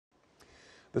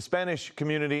The Spanish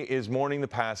community is mourning the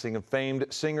passing of famed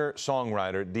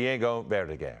singer-songwriter Diego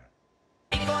Verdaguer.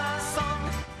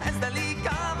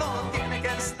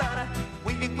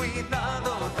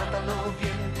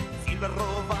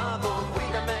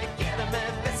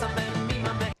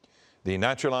 The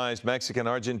naturalized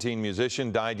Mexican-Argentine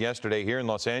musician died yesterday here in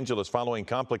Los Angeles following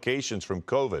complications from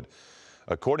COVID.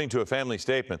 According to a family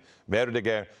statement,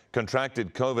 Verdaguer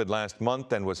contracted COVID last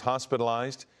month and was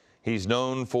hospitalized. He's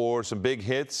known for some big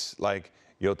hits like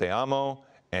Yo Te Amo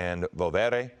and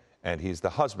Verdaguer, and he's the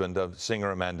husband of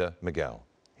singer Amanda Miguel.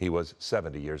 He was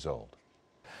 70 years old.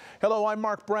 Hello, I'm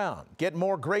Mark Brown. Get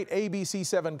more great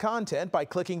ABC7 content by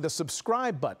clicking the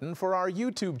subscribe button for our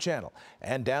YouTube channel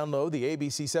and download the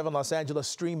ABC7 Los Angeles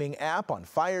streaming app on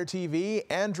Fire TV,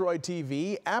 Android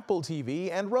TV, Apple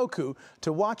TV, and Roku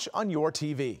to watch on your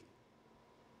TV.